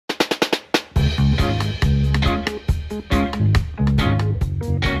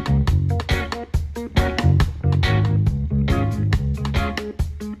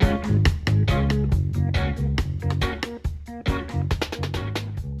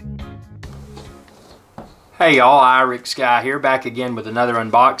Hey y'all, IrixGuy here, back again with another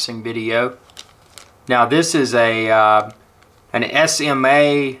unboxing video. Now this is an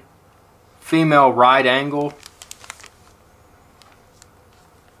SMA female right angle,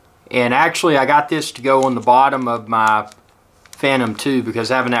 and actually I got this to go on the bottom of my Phantom 2 because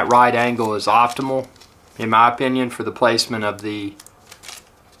having that right angle is optimal in my opinion for the placement of the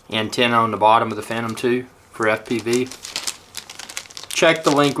antenna on the bottom of the Phantom 2 for FPV. Check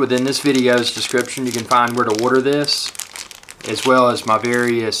the link within this video's description. You can find where to order this, as well as my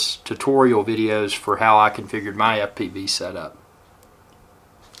various tutorial videos for how I configured my FPV setup.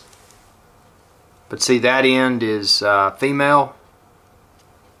 But see, that end is female,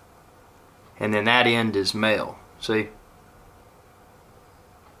 and then that end is male. See?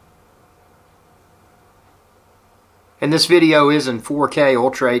 And this video is in 4K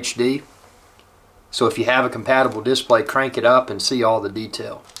Ultra HD. So if you have a compatible display, crank it up and see all the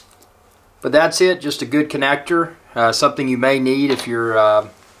detail. But that's it, just a good connector, something you may need if you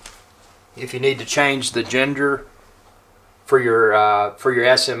need to change the gender for your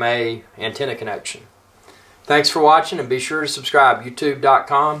SMA antenna connection. Thanks for watching, and be sure to subscribe,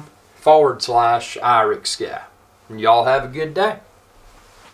 youtube.com/IrixGuy. And y'all have a good day.